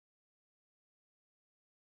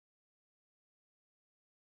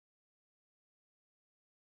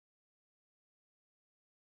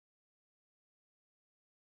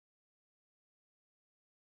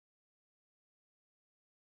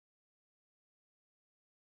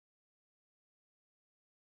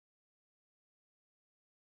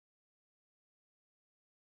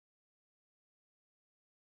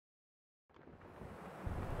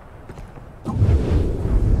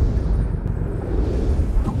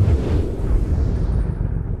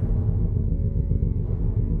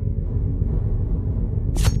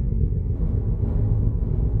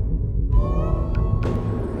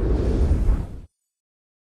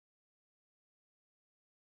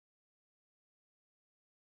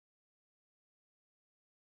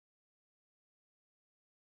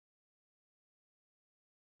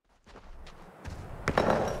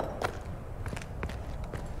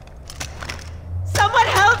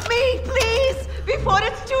before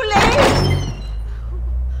it's too late!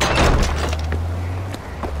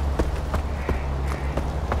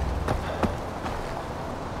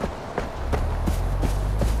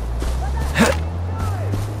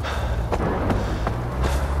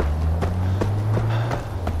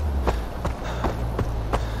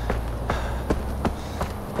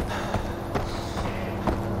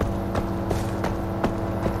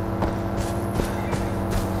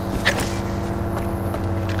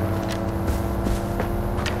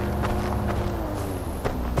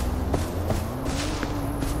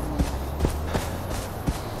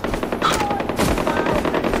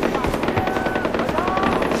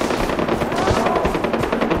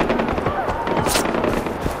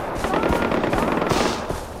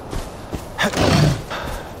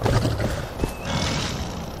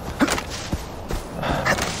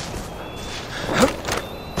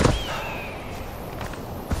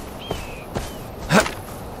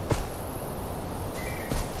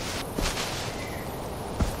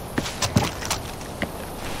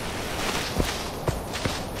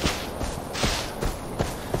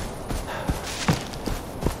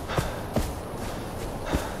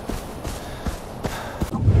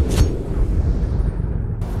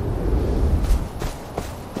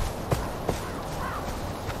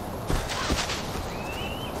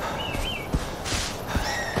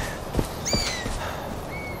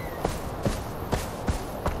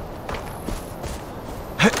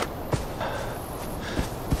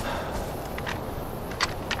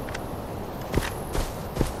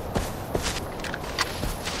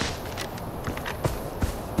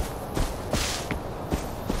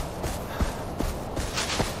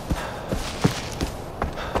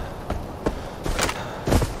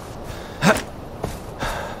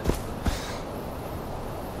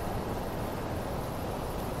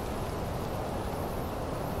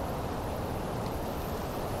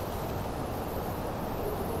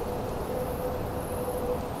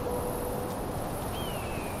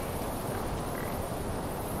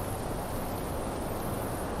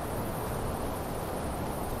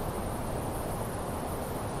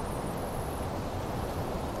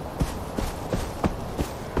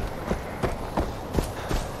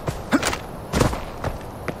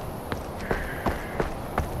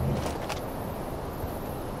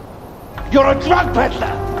 You're a drug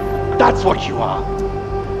peddler! That's what you are!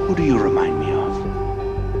 Who do you remind me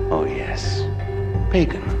of? Oh yes,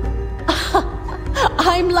 Pagan.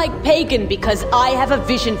 I'm like Pagan because I have a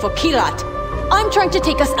vision for Kyrat. I'm trying to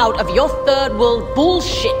take us out of your third world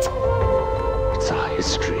bullshit. It's our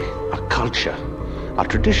history, our culture, our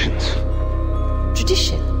traditions.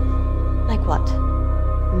 Tradition? Like what?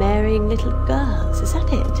 Marrying little girls, is that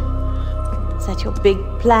it? Is that your big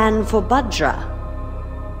plan for Bhadra?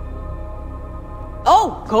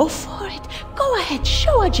 Oh, go for it. Go ahead,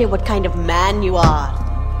 show Ajay what kind of man you are.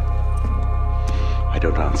 I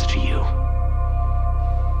don't answer to you.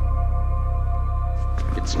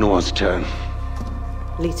 It's Noore's turn.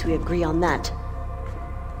 At least we agree on that.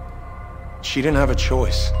 She didn't have a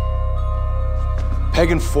choice.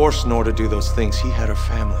 Pagan forced Noore to do those things. He had her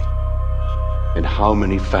family. And how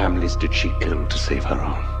many families did she kill to save her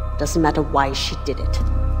own? Doesn't matter why she did it.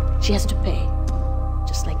 She has to pay.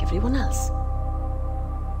 Just like everyone else.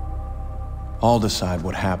 I'll decide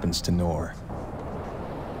what happens to Noore.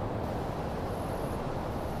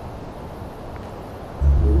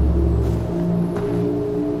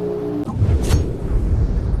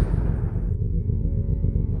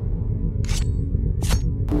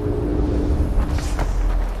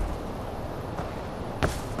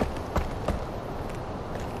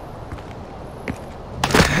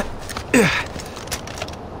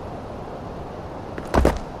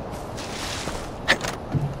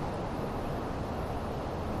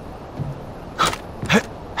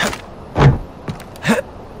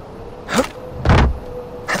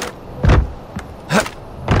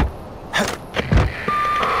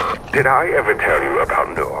 Did I ever tell you about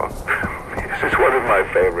Noore? This is one of my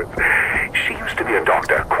favorites. She used to be a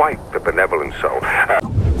doctor, quite the benevolent soul.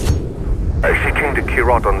 She came to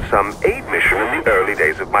Kyrat on some aid mission in the early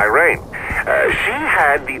days of my reign. She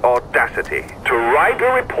had the audacity to write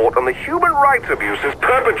a report on the human rights abuses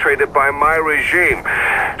perpetrated by my regime.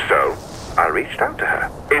 So I reached out to her,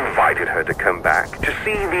 invited her to come back to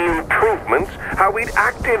see the improvements, how we'd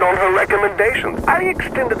acted on her recommendations. I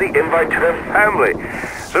extended the invite to her family.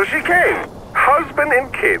 So she came, husband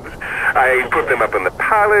and kids. I put them up in the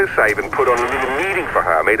palace. I even put on a little meeting for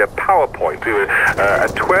her. I made a PowerPoint, a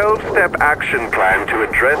 12-step action plan to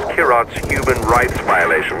address Kyrat's human rights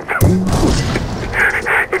violations.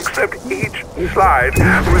 Except each slide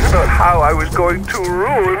was about how I was going to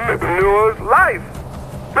ruin Noore's life.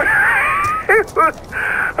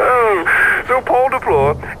 So Paul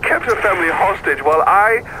Deplore kept her family hostage while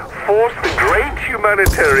I forced the great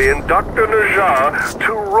humanitarian Dr. Najjar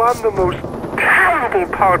to run the most terrible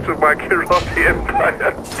parts of my Kirati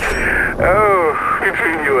empire. Oh,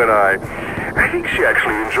 between you and I think she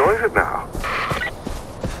actually enjoys it now.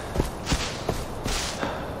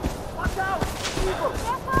 Watch out!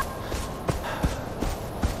 People!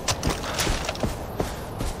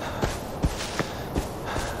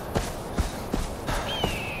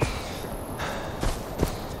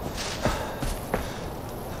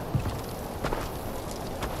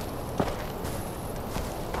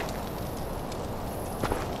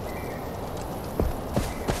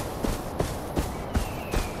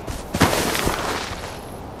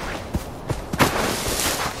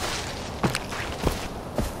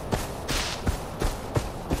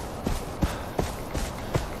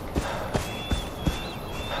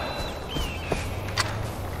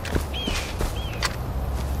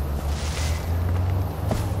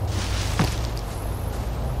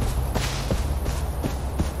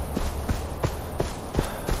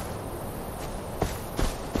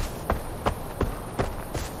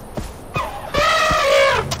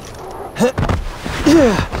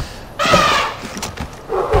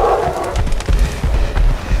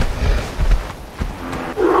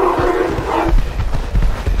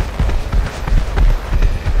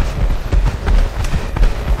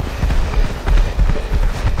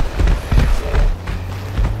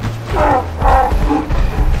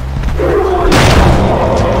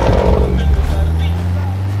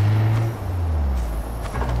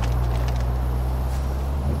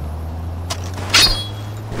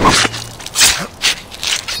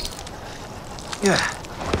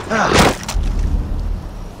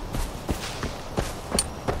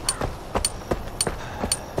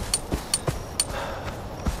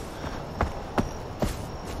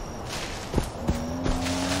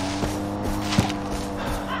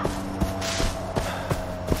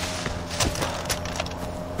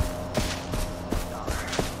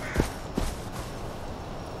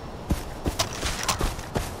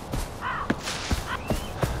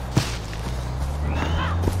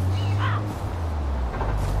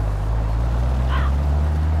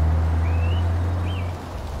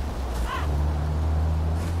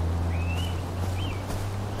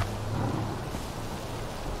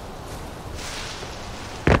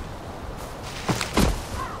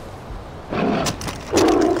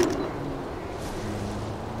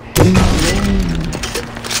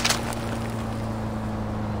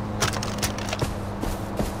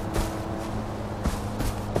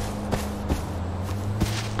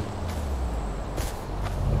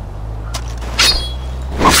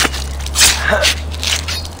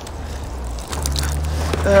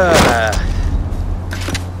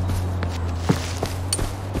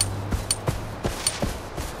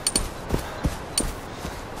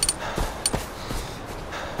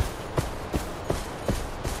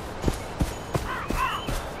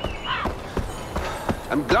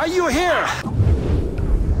 I'm glad you're here.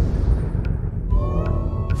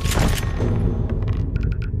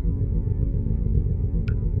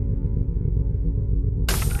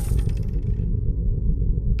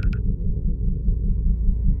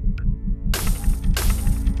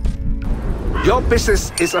 Your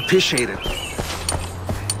business is appreciated.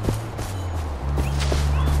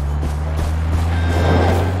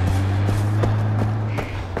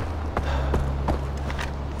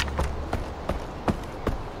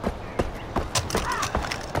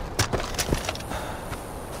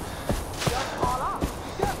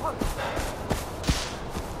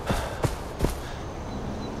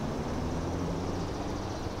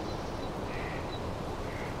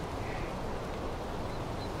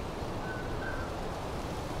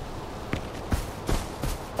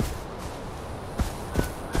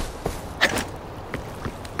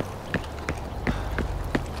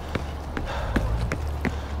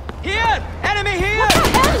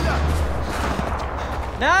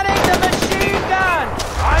 That ain't the machine gun!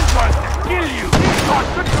 I'm going to kill you! He's got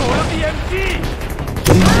control of the MG!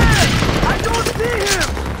 Man! I don't see him!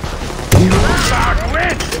 You can't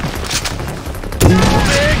win!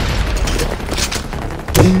 Moving!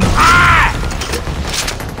 Ah!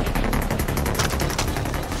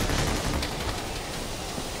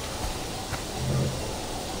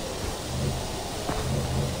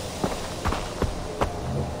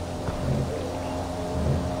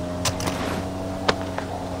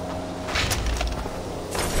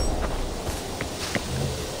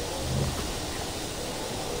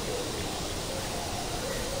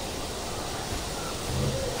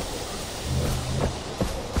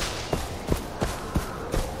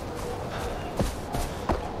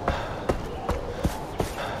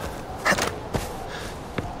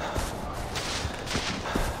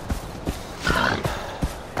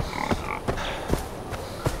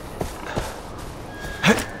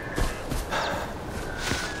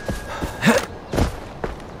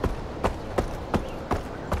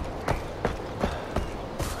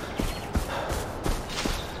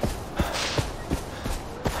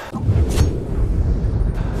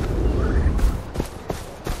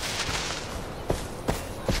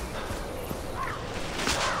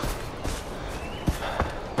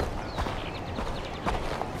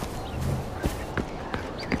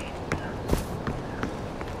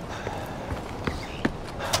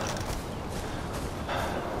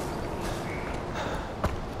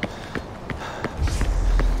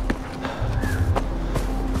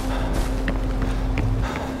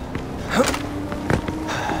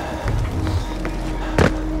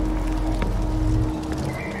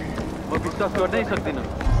 विश्वास गर्नै सक्दिनँ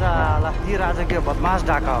साला के राजकीय बदमाश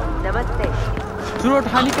ढाका हो नमस्ते चुरोट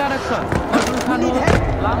हानिकारक छ हजुर खानु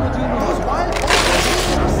लामो जिउनु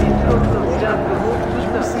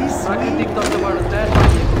प्राकृतिक तत्त्वबाट तयार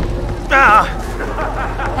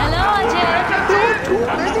Hello, Ajay.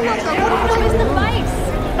 How is the fights?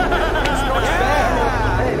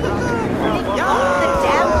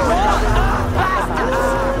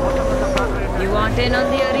 You want in on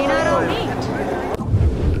the arena road meet?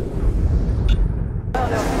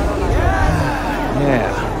 Yeah.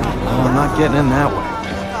 No, I'm not getting in that way.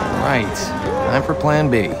 Right. Time for plan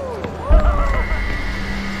B.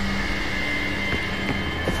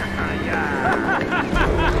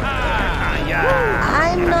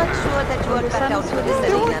 I'm not sure that you are cut out for this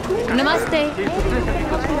arena. Namaste.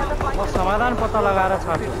 म समाधान पत्ता लगाएर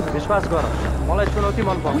छाड्छु विश्वास गर मलाई चुनौती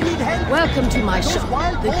मन पर्छ Welcome to my shop,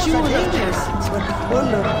 the jewel of persons. Full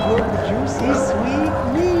of good, juicy, sweet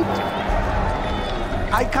meat.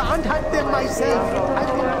 I can't hunt them myself.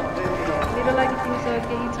 मेरो लागि तिमीसँग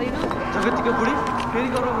केही छैन? जगतको बुढी फेरि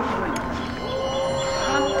गर्न उठ्नु भयो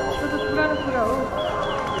त्यो त पुरानो कुरा हो।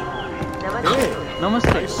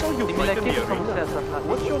 नमस्ते तिमीलाई के समस्या छ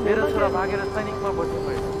मेरो छोरा भागेर सैनिकमा भर्ती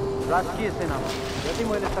भयो राजकीय सेनामा यदि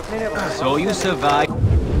मैले सक्ने नै भए So you survived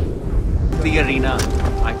the arena.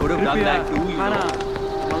 I could have done that too. खाना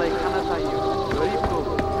मलाई खाना चाहियो गरिबको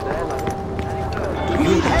दया लाग्यो Do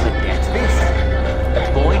you have a death wish? The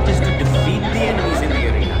point is to defeat the enemies in the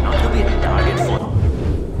arena, not to be a target for.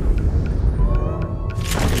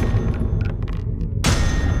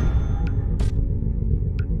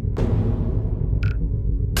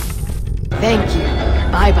 Thank you.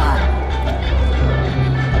 Bye-bye.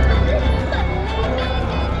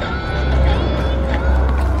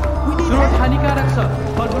 चुरोट हानिकारक छ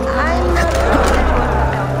I'm not sure that you are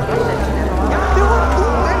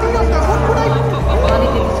पानी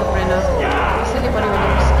त्यति छ प्रेरणा त्यसैले पनि मैले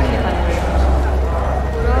मुस्किलले पानी परेको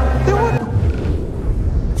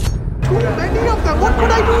Too many of them. What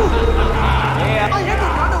could I do? I had to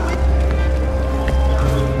run away.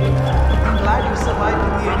 I'm glad you survived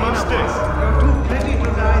in the arena. You're too pretty to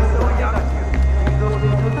die so young.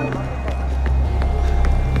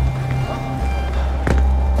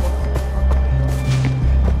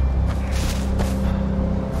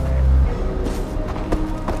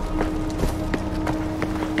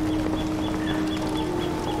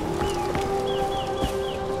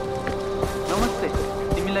 नमस्ते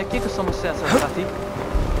तिमीलाई के को समस्या छ साथी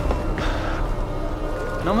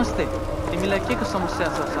नमस्ते तिमीलाई के को समस्या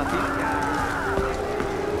छ साथी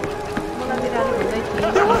मलाई बिरामी भन्दै थिए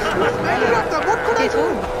Many of them. What could I do?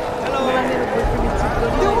 मलाई मेरो boyfriend chit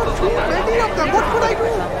There were too many of them. What could I do?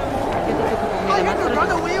 गरिदिएको I had to run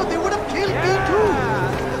away or they would have killed me too.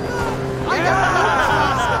 I had no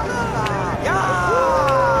chance.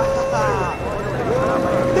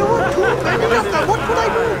 There were too many of them. What could I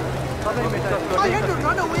do? I had to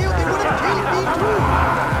run away or they would have killed me too.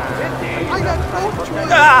 I had no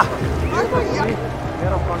choice.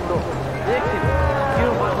 मेरो कन्डो एकछिन के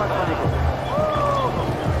हो बर्बाद गरेको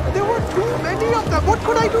There were too many of them. What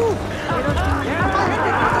could I do? I had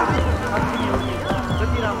to run away.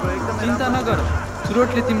 चिन्ता नगर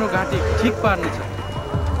चुरोटले तिम्रो घाँटी ठिक पार्नेछ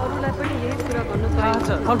अरूलाई पनि यही कुरा भन्नु थाहा छ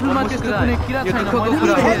फलफुलमा त्यस्तो कुनै किरा छैन मैले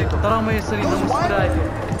कुरा गरेको तर म यसरी नमुस्कुराएको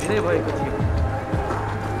धेरै भएको थियो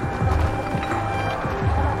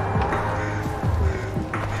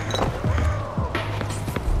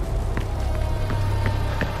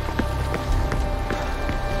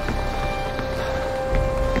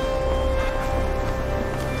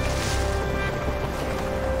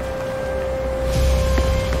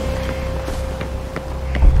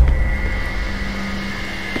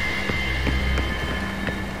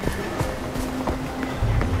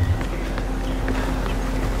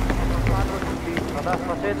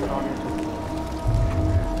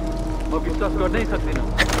म विश्वास गर्नै सक्दिनँ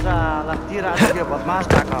साला के राजकीय बदमाश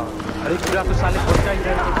ढाका हो हरेक कुराको साले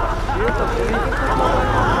भड्काइरहेको छ यो त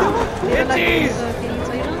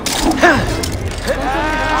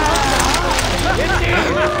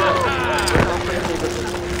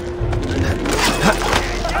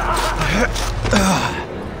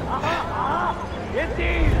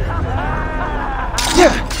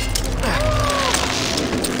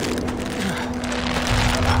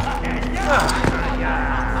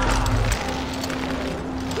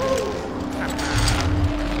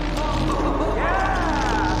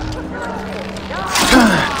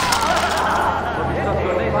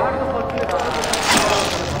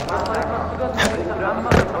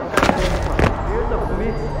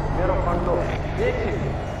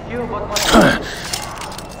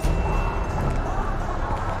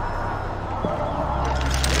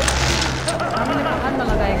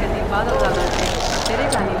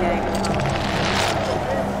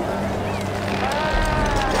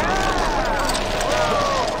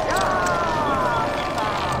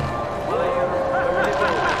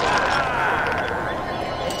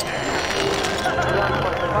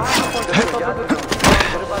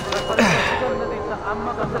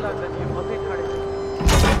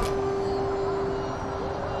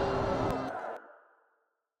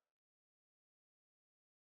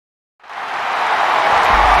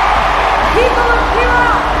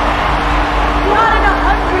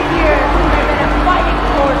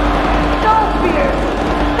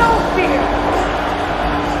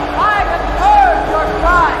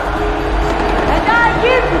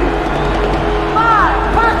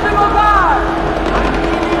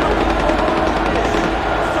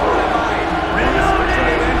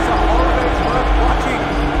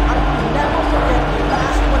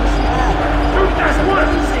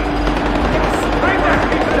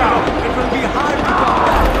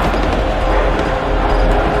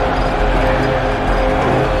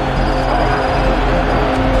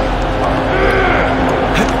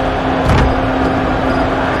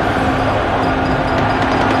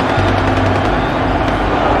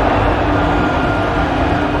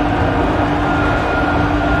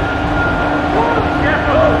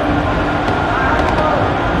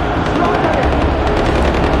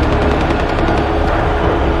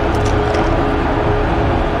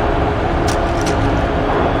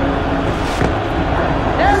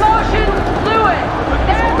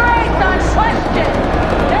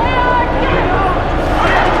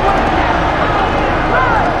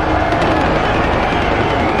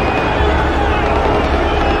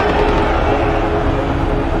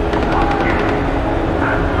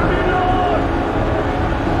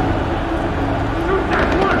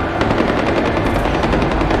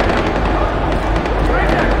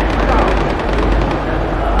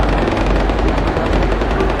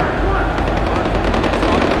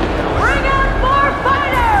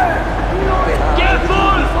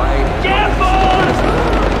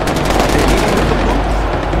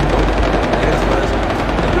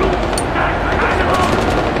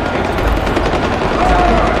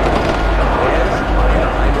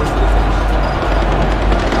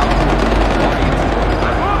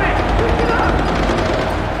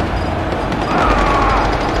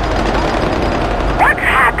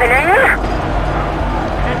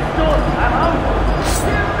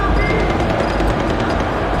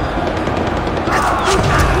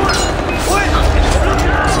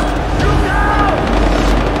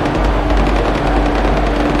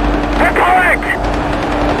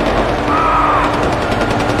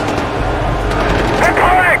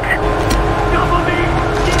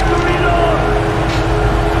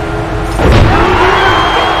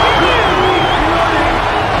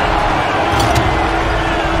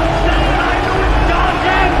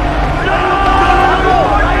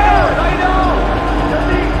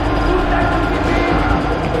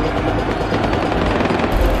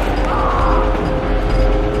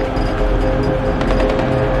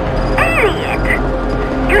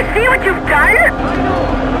what you've done?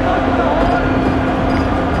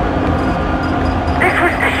 This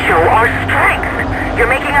was to show our strength. You're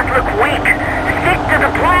making us look weak. Stick to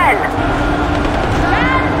the plan.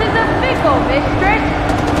 Shanth is a fickle mistress.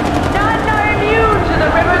 None are immune to the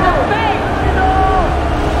rivers of fate.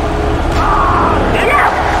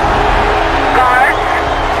 Enough! Guards,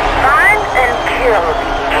 find and kill the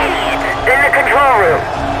idiot in the control room.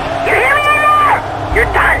 You hear me in there?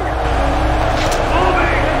 You're done.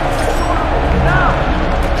 Moving! Now!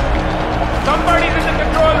 Somebody's in the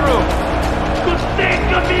control room!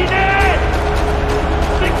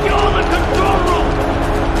 Secure the control room!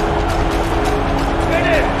 Get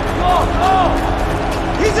in! Go! Go!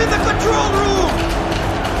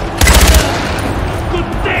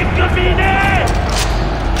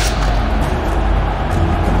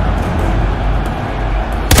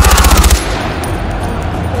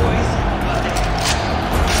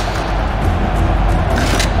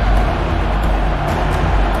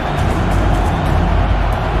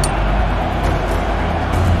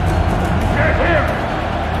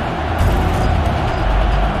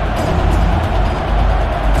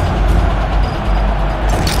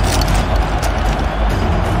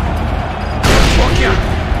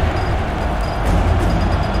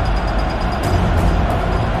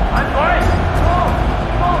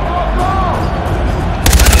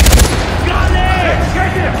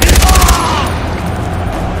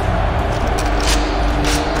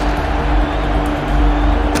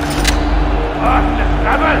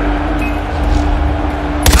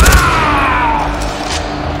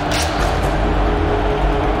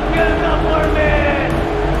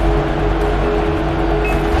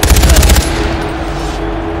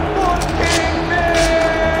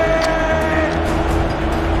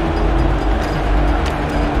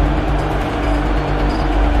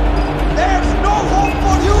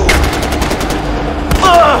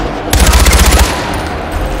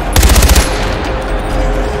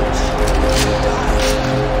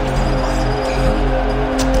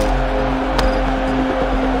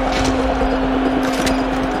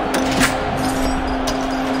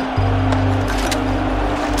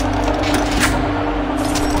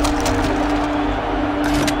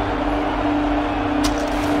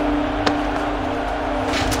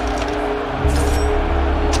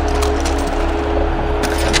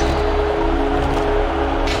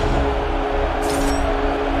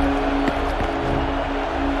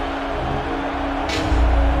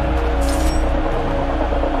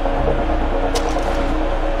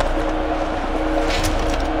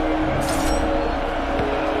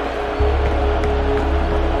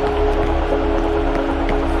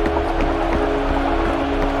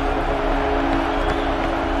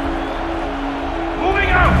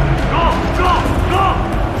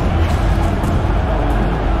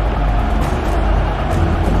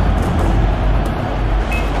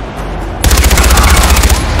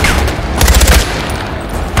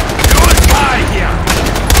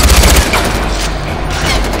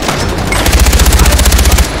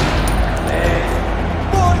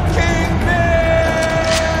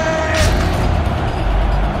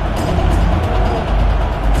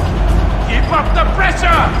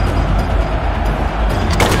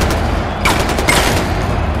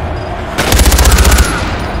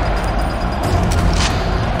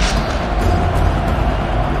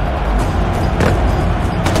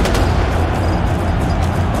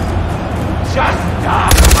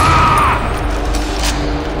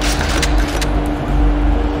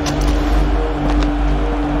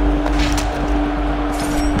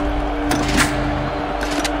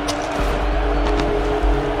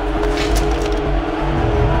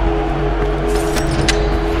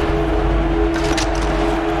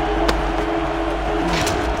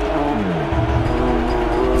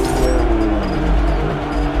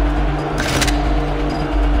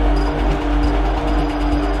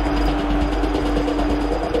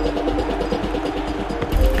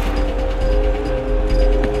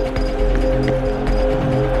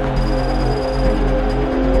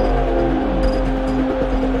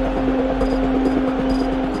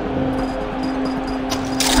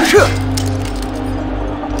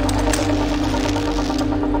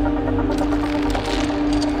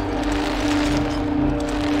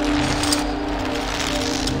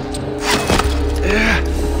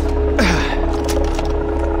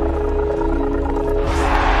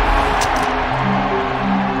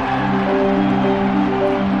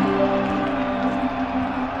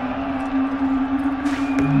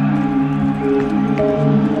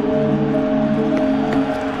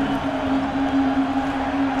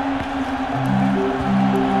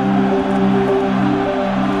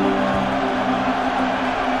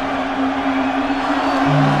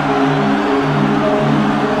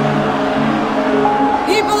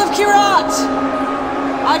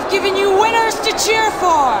 given you winners to cheer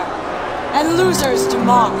for and losers to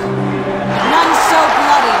mock. None so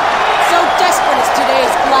bloody, so desperate as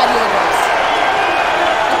today's gladiators.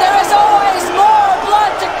 But there is always more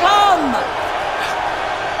blood to come!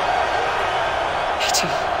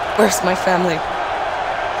 Reggie, where's my family?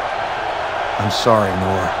 I'm sorry,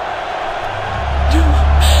 Noore.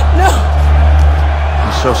 No!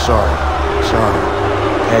 I'm so sorry. Sorry.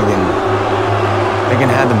 Pagan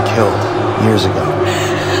had them killed years ago.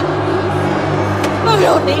 I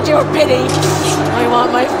don't need your pity. I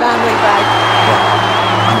want my family back. Look,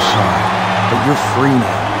 I'm sorry, but you're free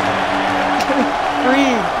now.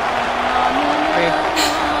 Free?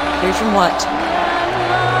 Free from what?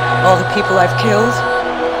 All the people I've killed?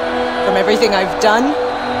 From everything I've done?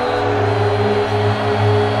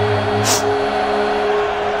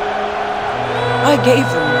 I gave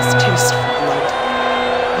them this taste for blood.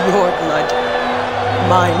 Your blood.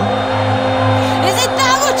 Mine. Isn't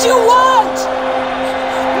that what you want?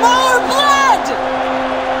 More blood!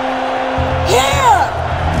 Here!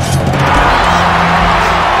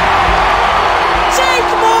 Take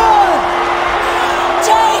more!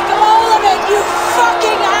 Take all of it, you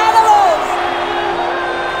fucking animals!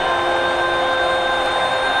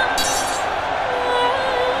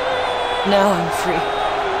 Now I'm free.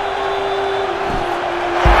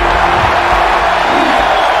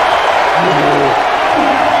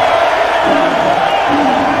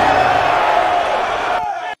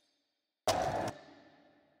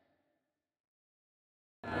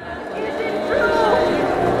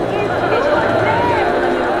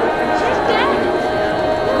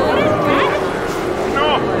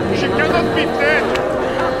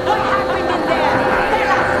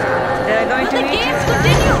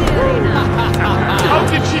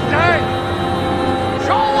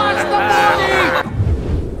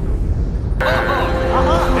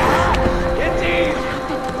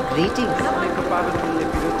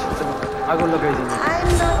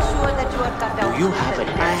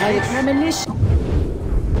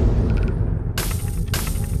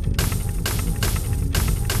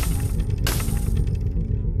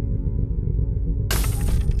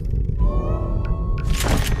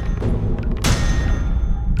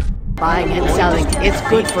 Buying and selling, it's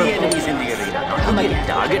good for enemies in the arena, not to be a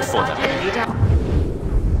target for them.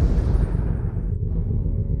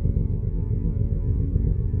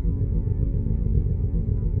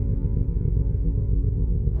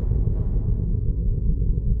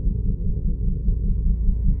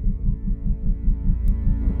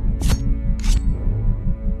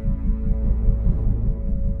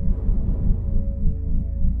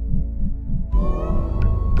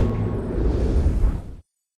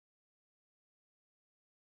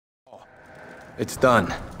 It's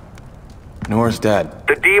done. Noore's dead.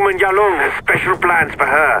 The demon Yalung has special plans for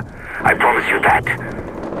her. I promise you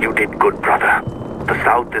that. You did good, brother. The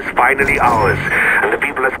South is finally ours, and the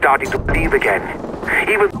people are starting to believe again.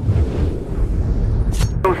 Even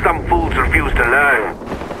though some fools refuse to learn.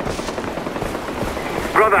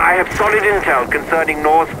 Brother, I have solid intel concerning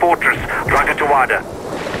Noore's fortress, Ragatuwada.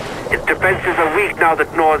 Its defenses are weak now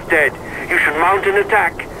that Noore's dead. You should mount an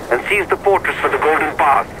attack and seize the fortress for the Golden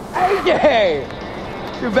Path. Hey!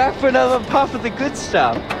 You're back for another puff of the good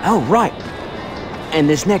stuff. Oh, right. And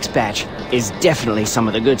this next batch is definitely some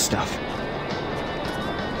of the good stuff.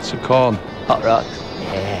 What's it called? Hot rocks.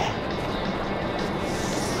 Yeah.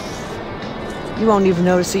 You won't even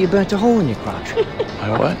notice that you burnt a hole in your crotch.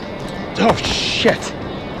 My what? Oh, shit!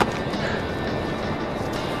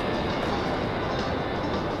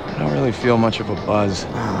 I don't really feel much of a buzz.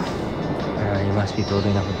 You must be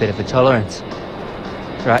building up a bit of a tolerance.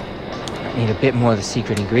 Right. I need a bit more of the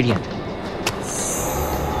secret ingredient.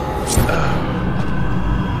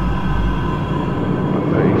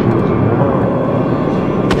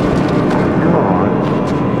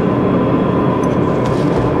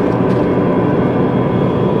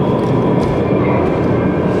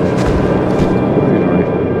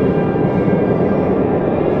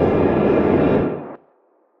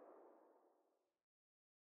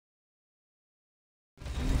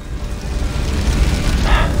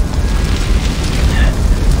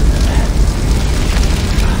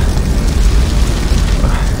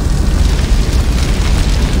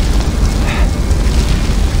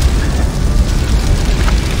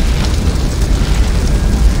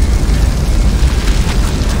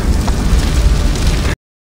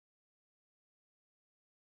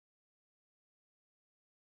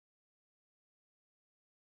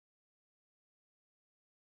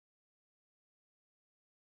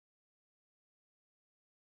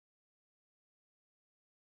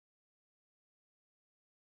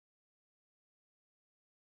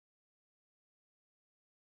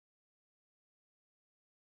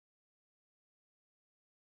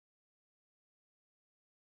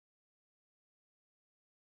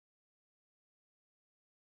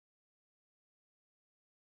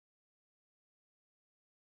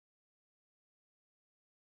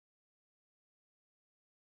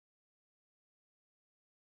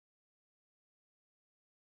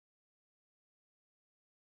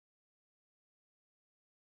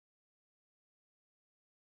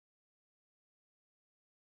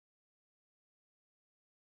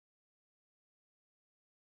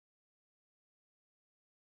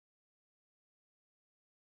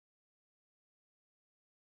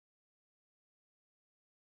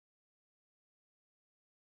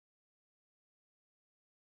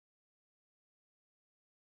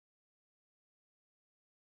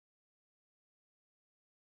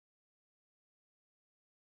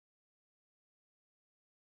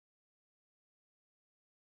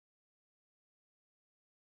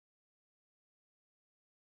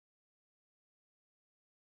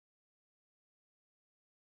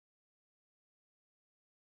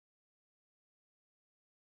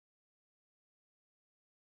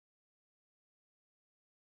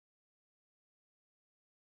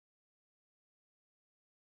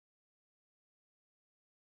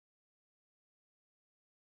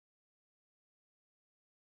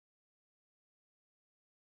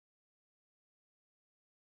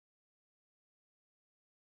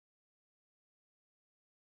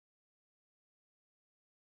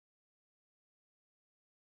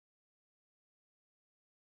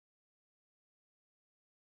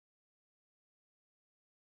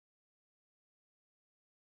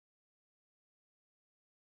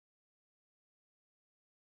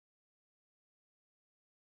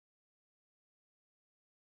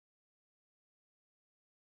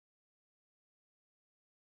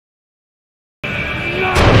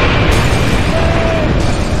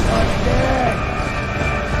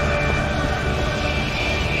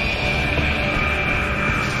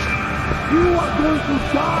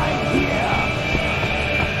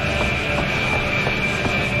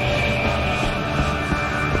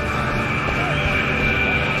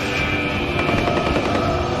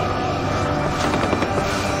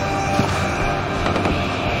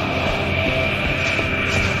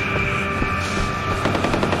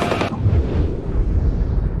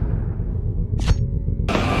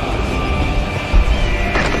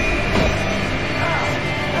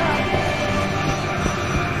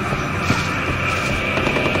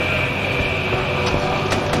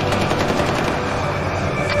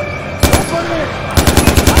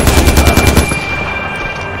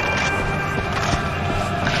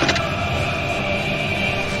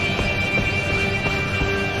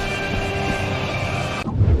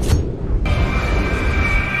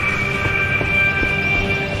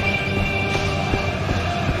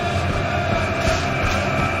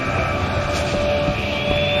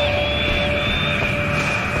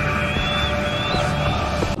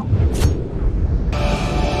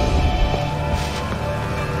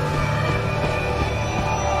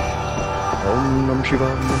 Om Shiva,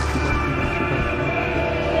 Om Shiva, Om Shiva.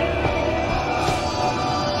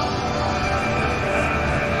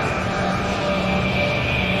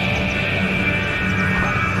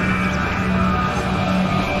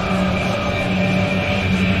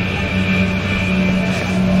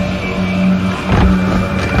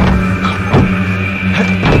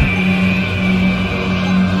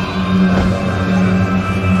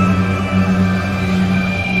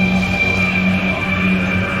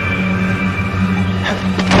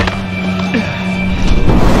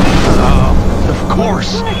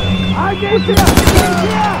 I get you!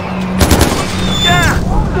 Yeah!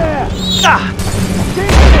 There!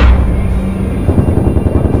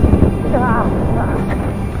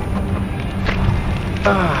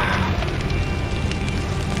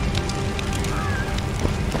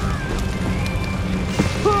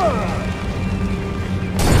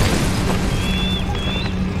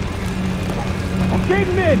 Take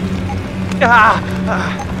him in!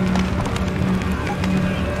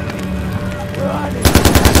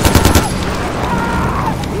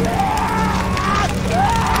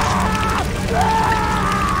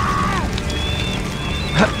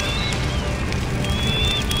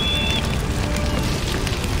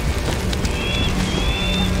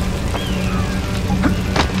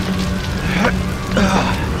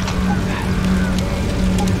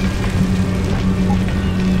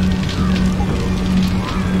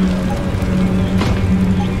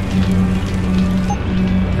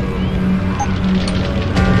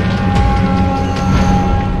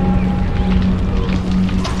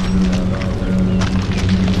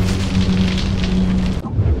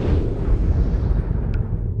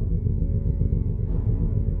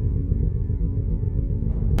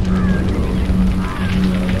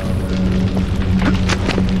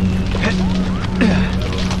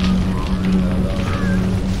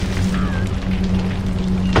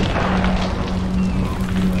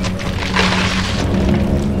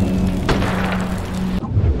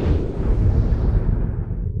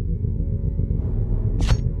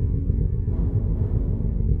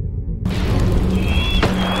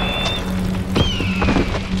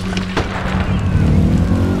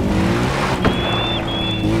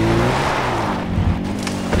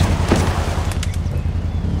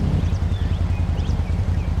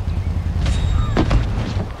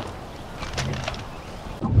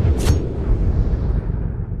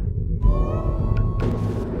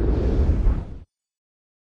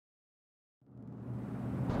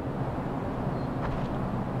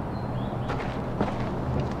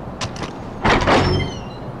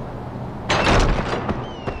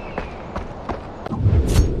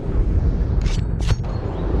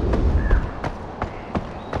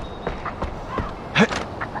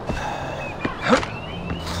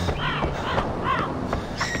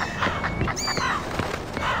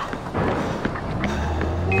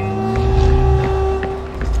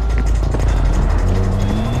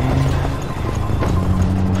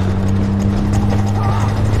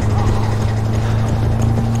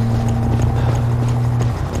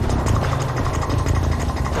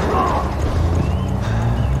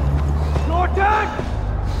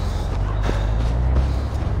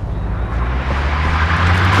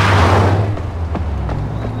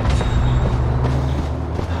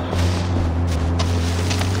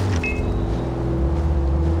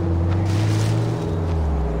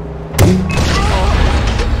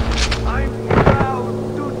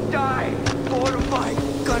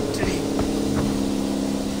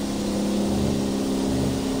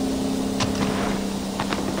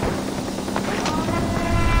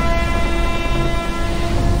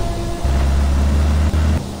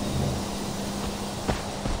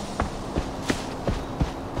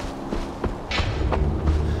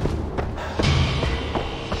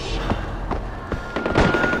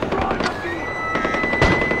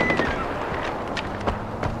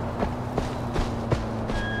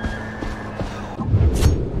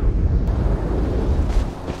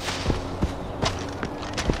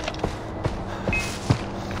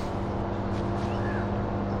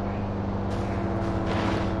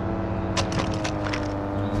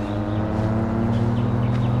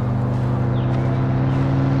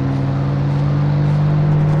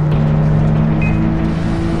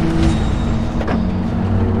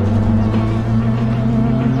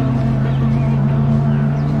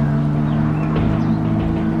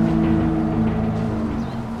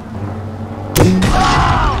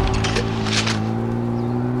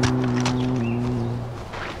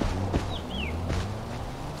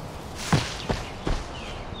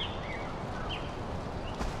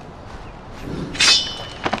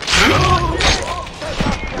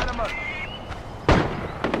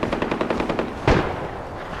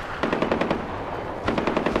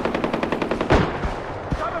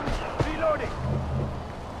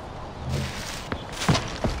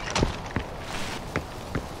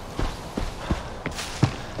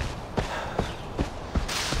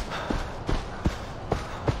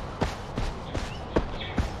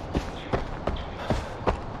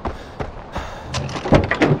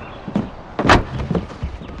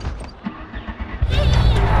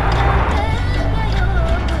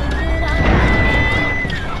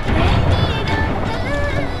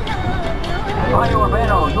 Bayo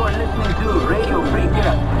Bueno, you are listening to Radio Free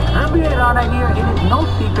Kirat. Reggie Rana here. It is no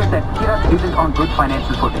secret that Kirat isn't on good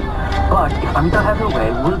financial footing. But if Amita has her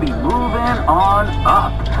way, we'll be moving on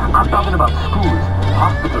up. I'm talking about schools,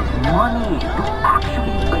 hospitals, money to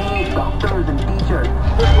actually pay doctors and teachers.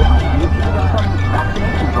 Maybe even get some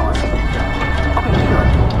vaccinations on. Okay, sure.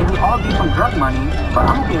 It'll all be from drug money, but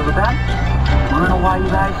I'm okay with that. Wanna know why, you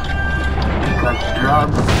guys? Because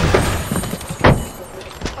drugs.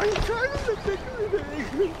 I'm trying to think of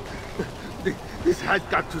it. This has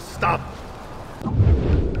got to stop.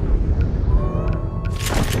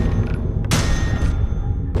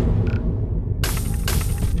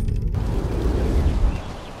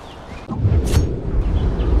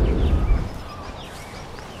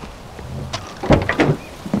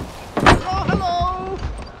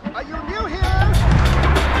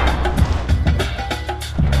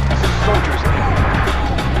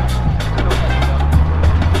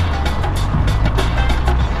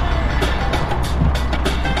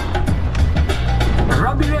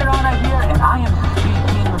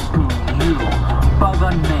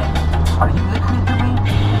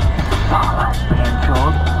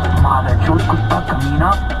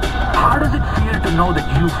 How does it feel to know that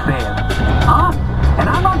you failed? Huh? And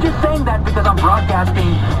I'm not just saying that because I'm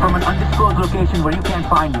broadcasting from an undisclosed location where you can't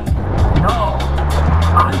find me. No.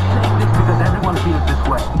 I'm saying this because everyone feels this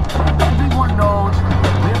way. Everyone knows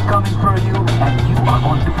that we're coming for you and you are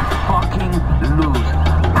going to fucking lose.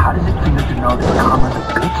 How does it feel to know that karma's a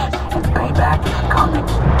bitch and payback is coming?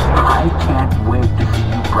 I can't wait to see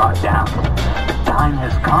you brought down. The time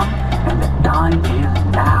has come and the time is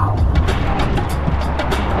now.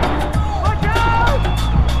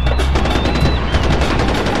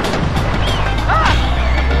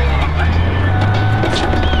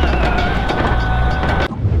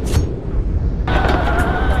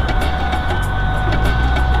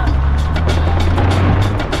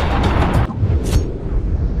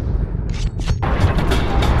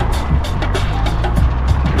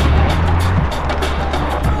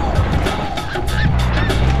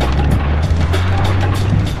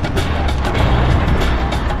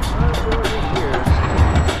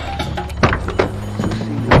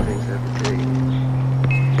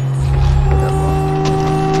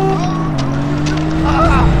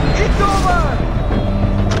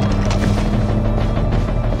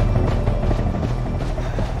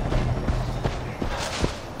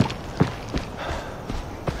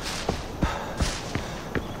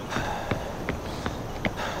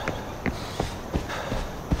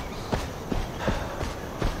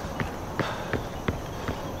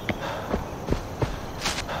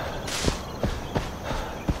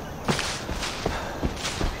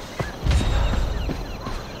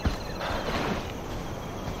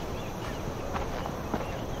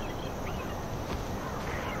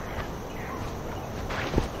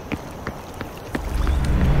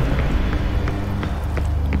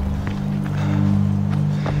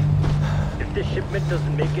 shipment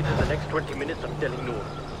doesn't make it in the next 20 minutes, I'm telling Noore.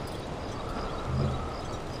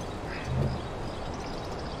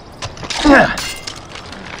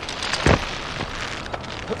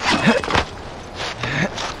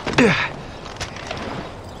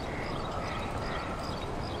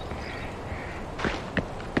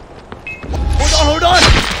 Hold on!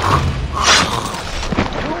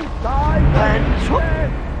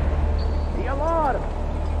 The alarm!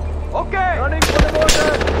 Okay! Running for the border!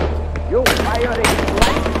 You firing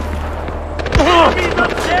blank? He's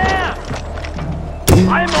up there!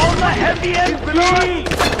 I'm on the heavy MP!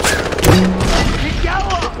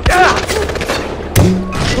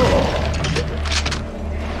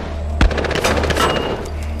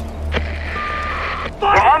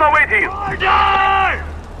 We're on our way to you! Order!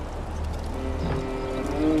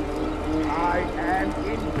 I am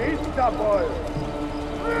invincible!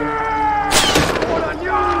 All on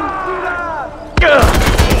you!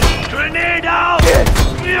 Grenade out!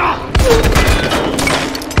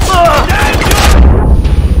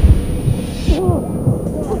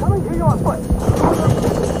 Coming to you on foot!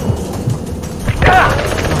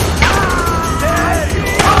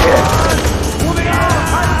 Moving out!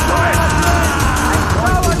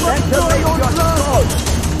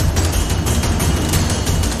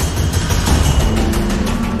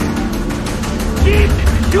 Keep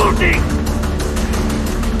shooting!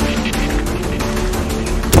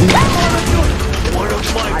 One of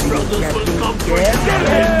my brothers will come for you. Get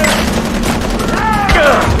him!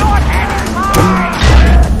 Your head is mine!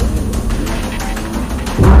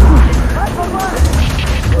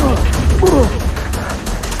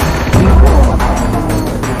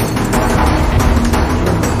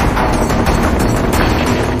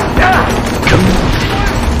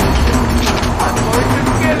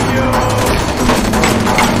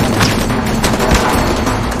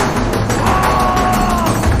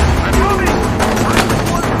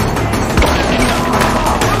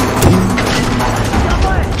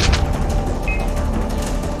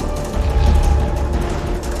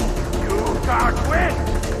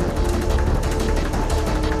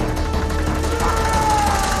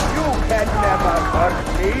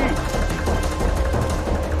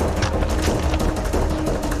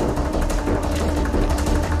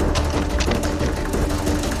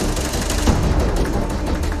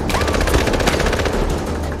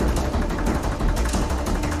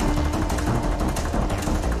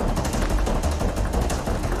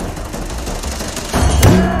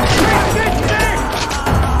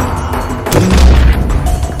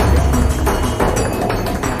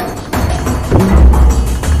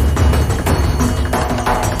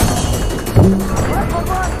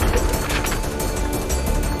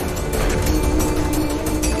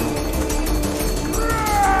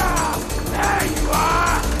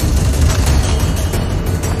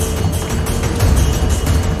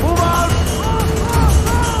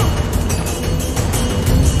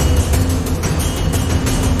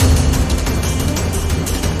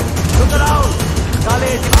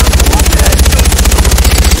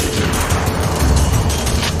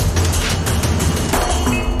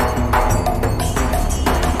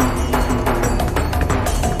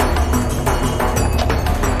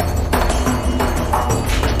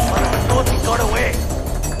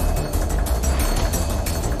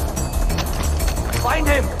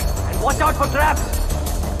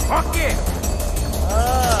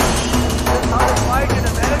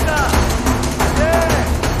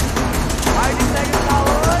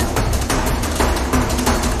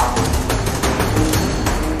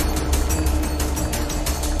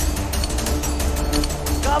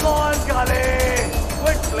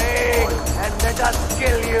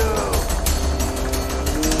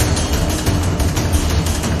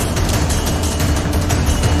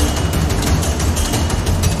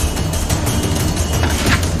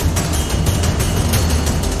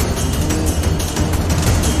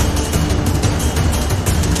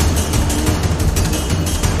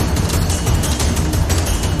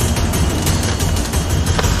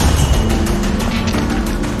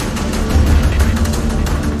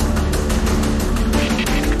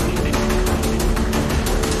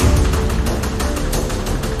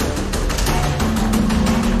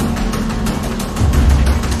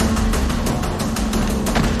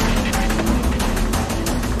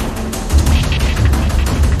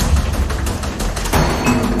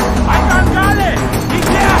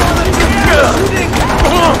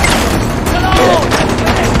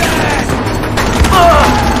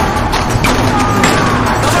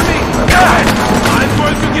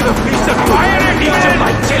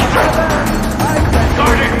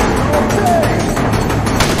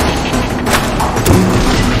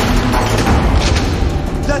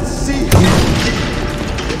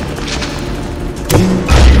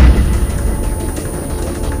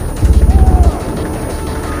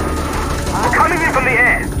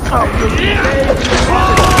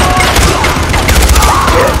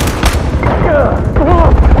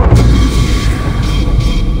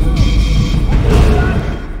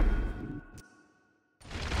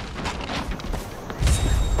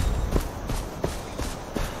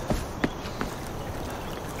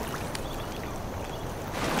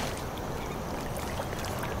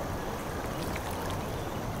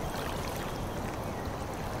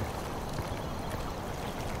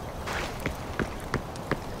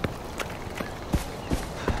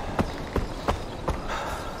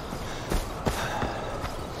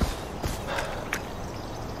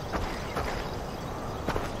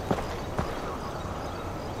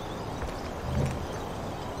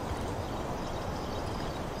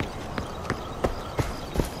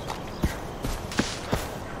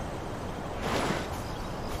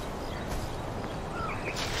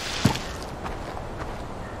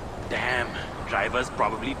 Driver's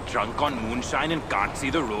probably drunk on moonshine and can't see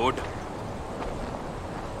the road.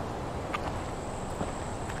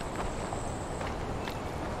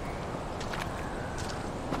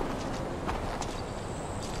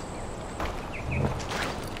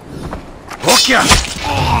 Hokya!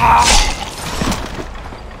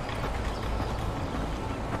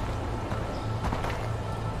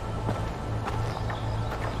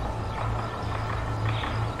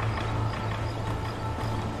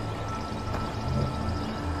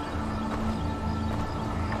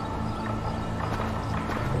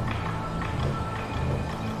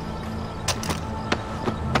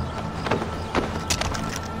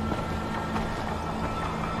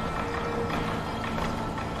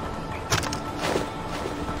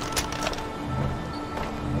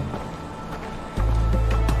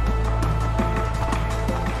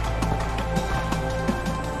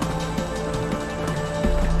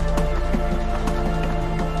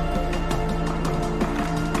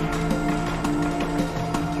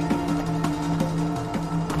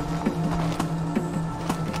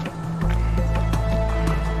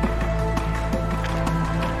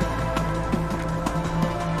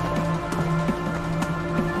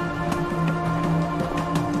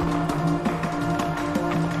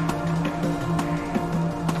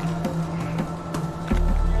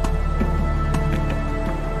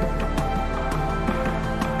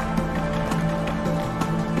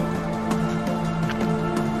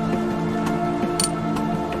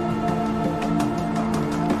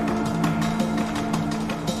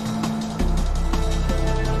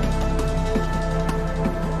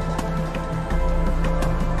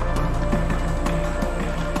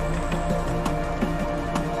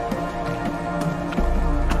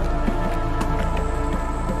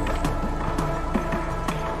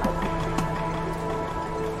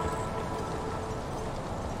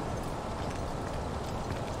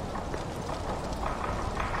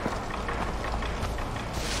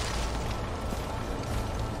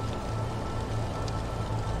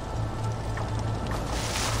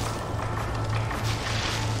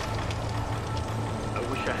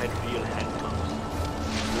 ahead real handcuffs.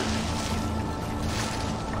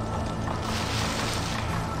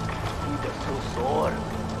 Feet are so sore.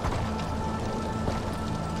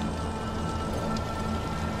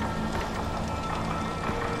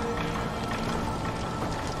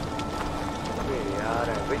 Hey, yaar,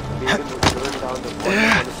 I wish Megan would turn down the volume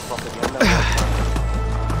on his propaganda.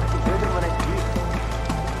 I can hear them when I sleep.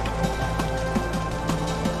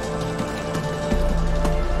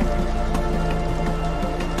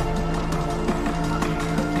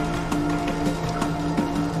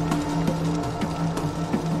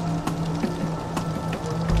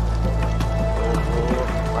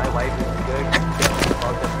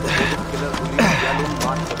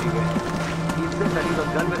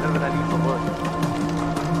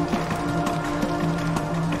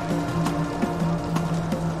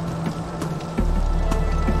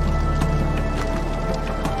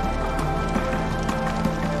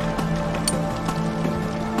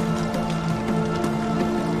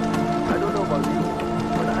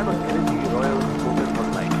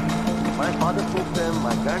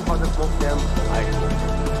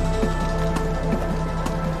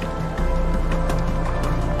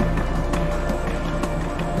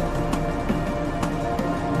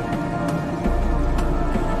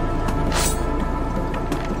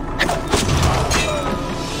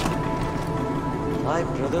 My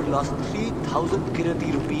brother lost 3,000 Kirati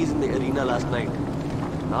rupees in the arena last night.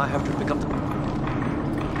 Now I have to pick up the...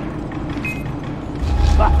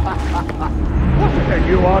 Then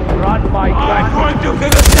you outrun my gun. I'm going to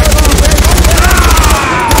pick a table!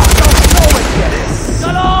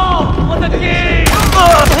 Shalom! For the king!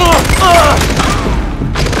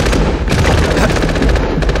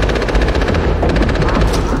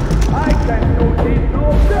 I can do this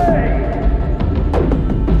all day!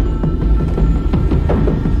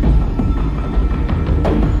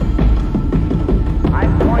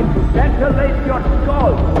 I'm going to ventilate your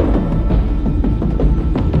skull!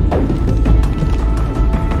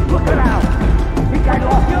 Look it out! Think I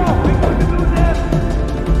lost you! We're going to lose him!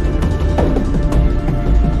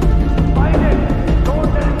 Find him! Don't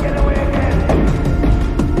let him get away again!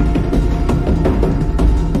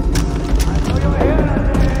 I know you're here,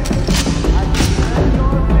 Andre! I sense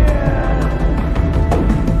you're there!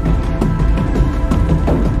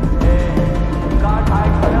 Hey, you can't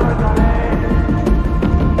hide forever, darling!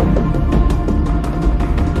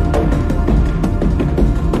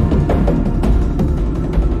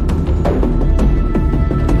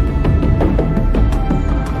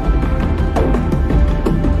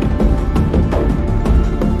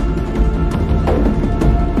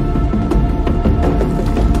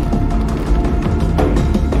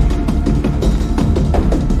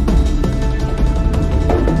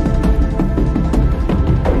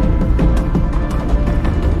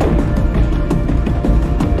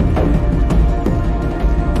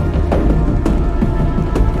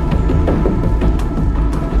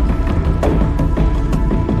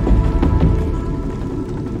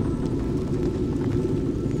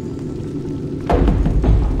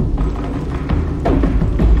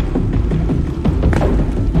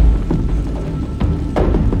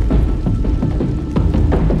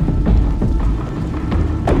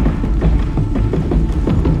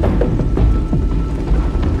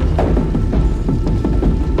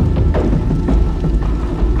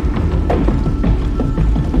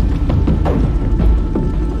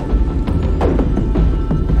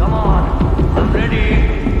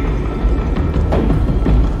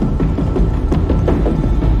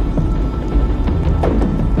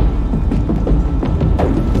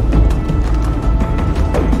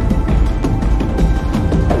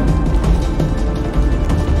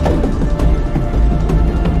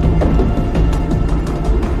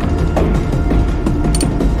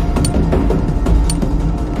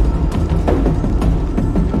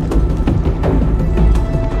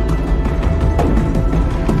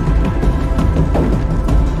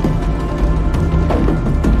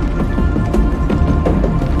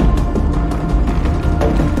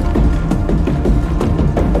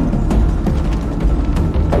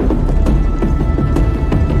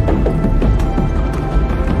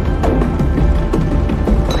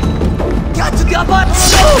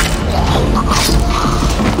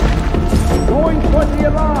 Going for the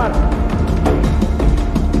alarm!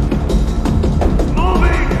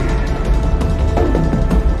 Moving!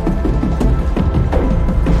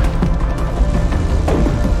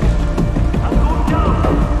 I'll go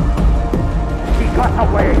down! He got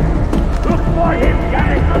away! Look for him,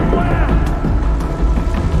 guys, somewhere!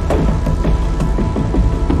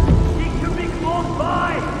 He could be close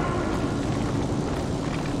by!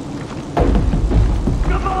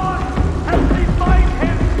 Come on! Help me find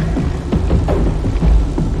him!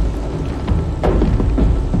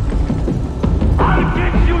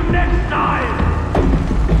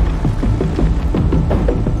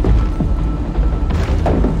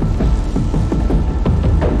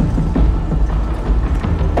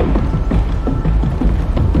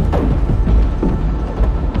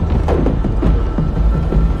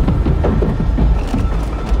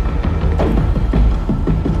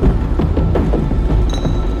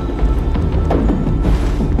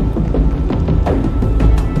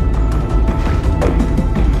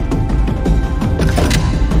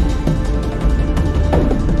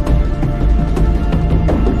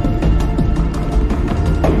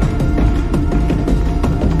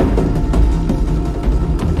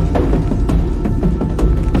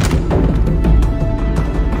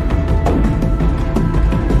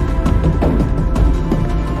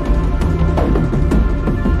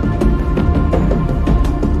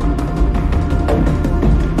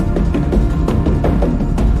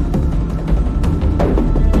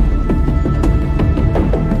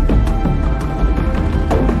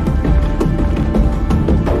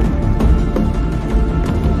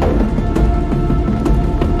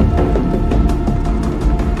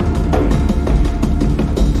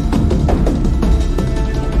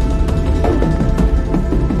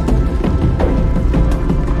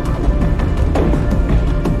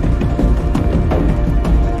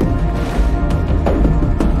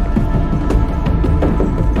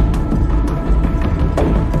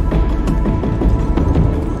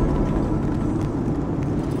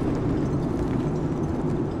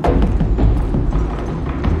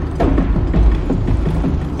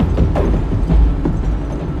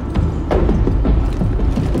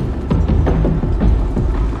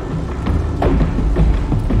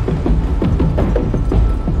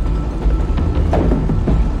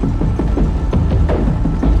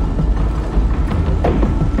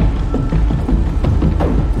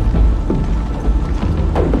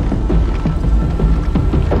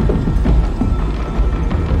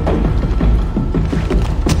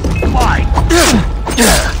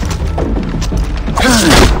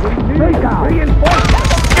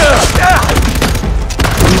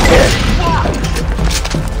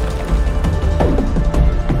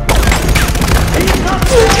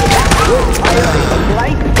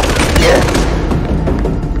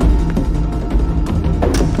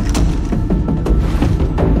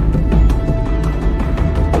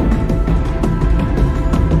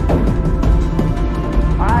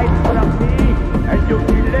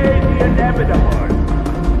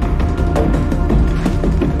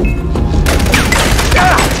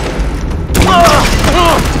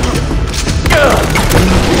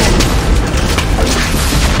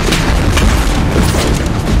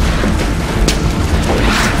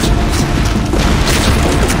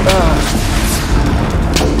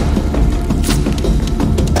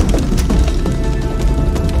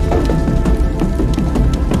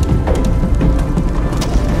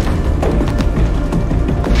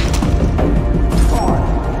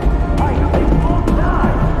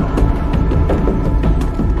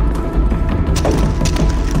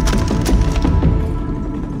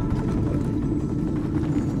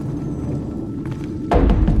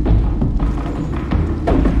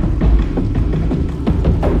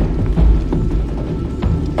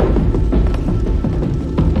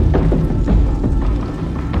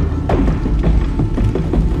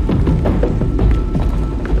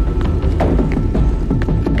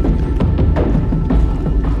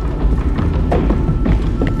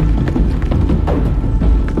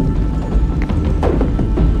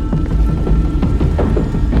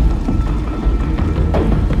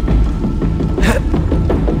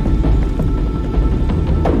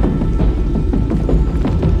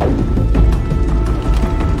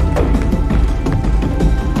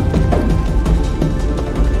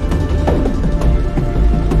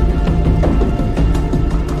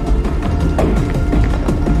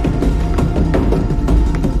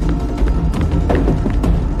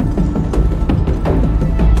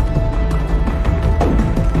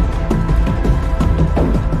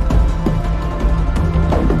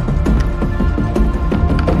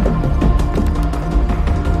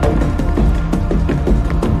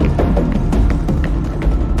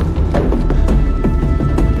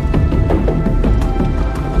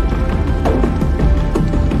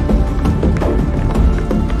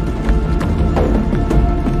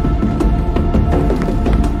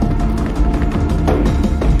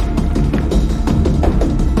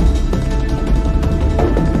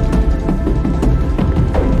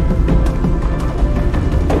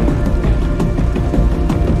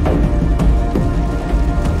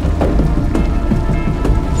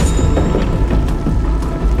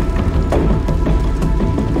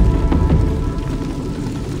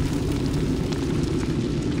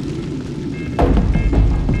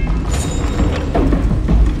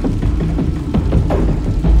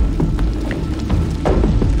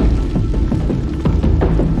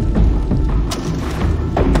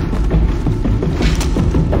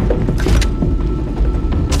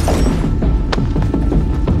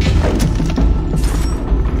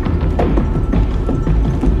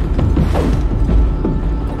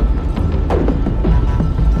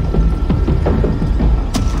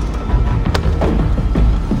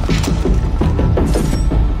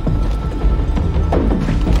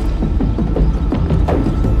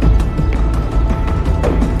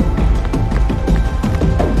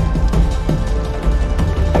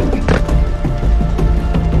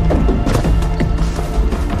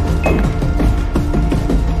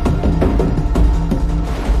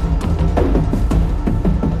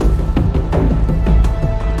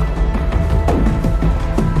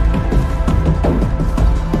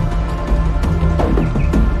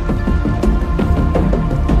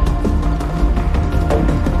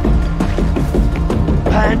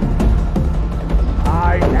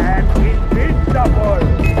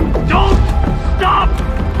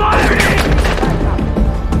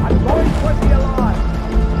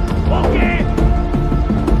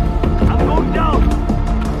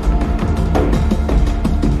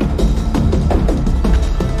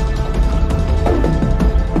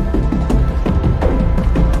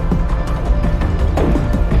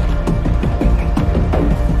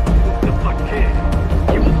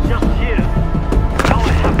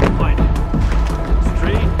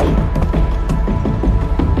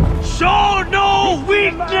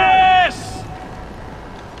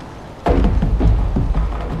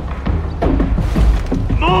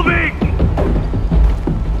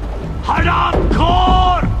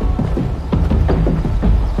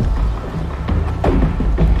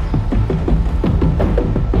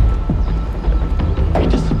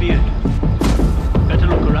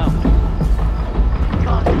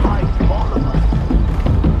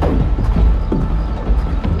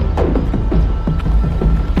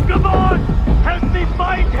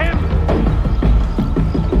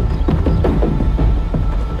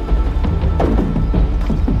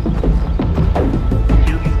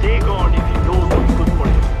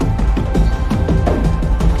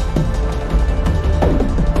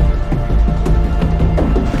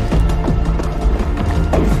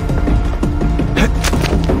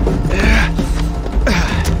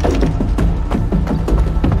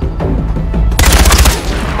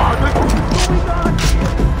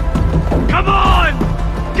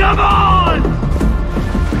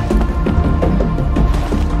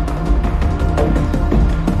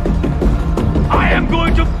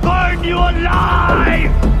 burn you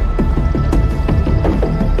alive!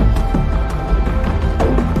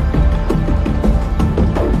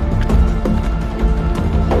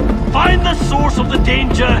 Find the source of the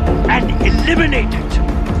danger and eliminate it.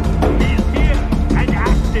 He's here and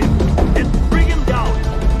active. Just bring him down.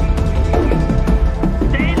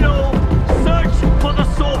 Stay low. Search for the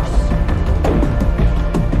source.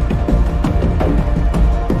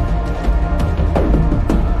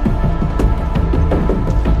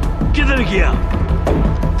 Kither here.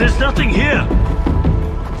 There's nothing here.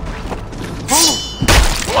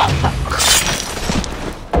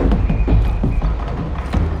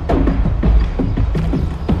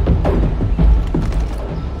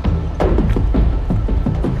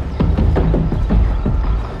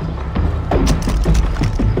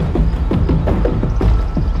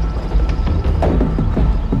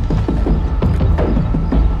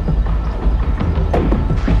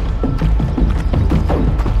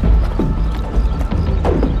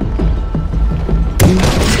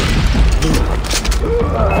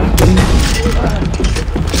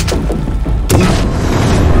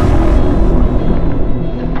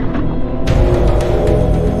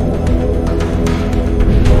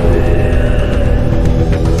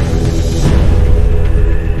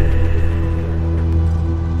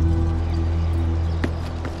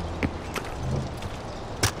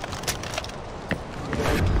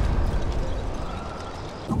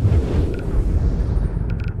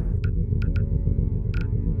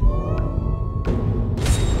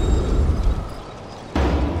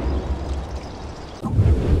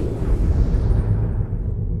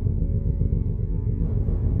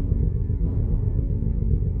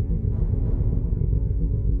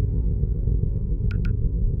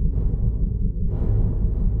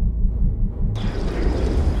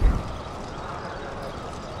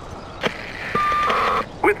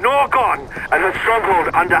 With Noore gone and her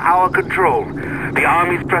stronghold under our control, the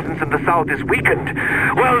army's presence in the south is weakened.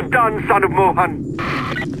 Well done, son of Mohan.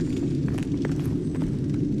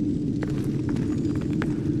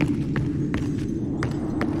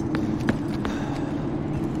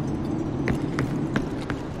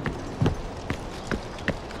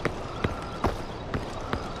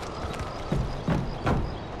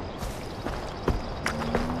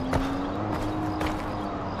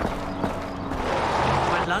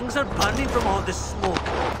 My lungs are burning from all this smoke.